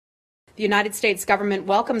The United States government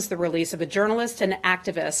welcomes the release of a journalist and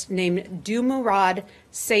activist named Dilmurod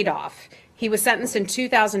Saidov. He was sentenced in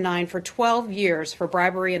 2009 for 12 years for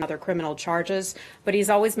bribery and other criminal charges, but he's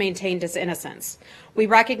always maintained his innocence. We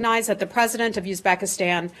recognize that the president of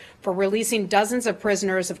Uzbekistan, for releasing dozens of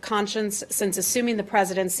prisoners of conscience since assuming the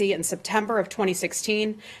presidency in September of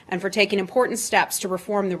 2016, and for taking important steps to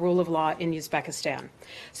reform the rule of law in Uzbekistan.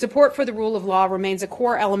 Support for the rule of law remains a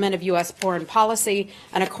core element of U.S. foreign policy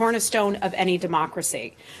and a cornerstone of any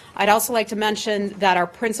democracy. I'd also like to mention that our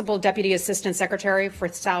Principal Deputy Assistant Secretary for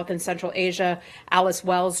South and Central Asia, Alice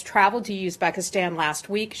Wells, traveled to Uzbekistan last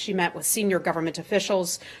week. She met with senior government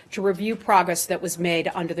officials to review progress that was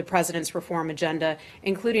made under the president's reform agenda,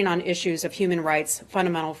 including on issues of human rights,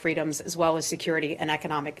 fundamental freedoms, as well as security and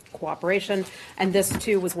economic cooperation. And this,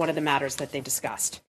 too, was one of the matters that they discussed.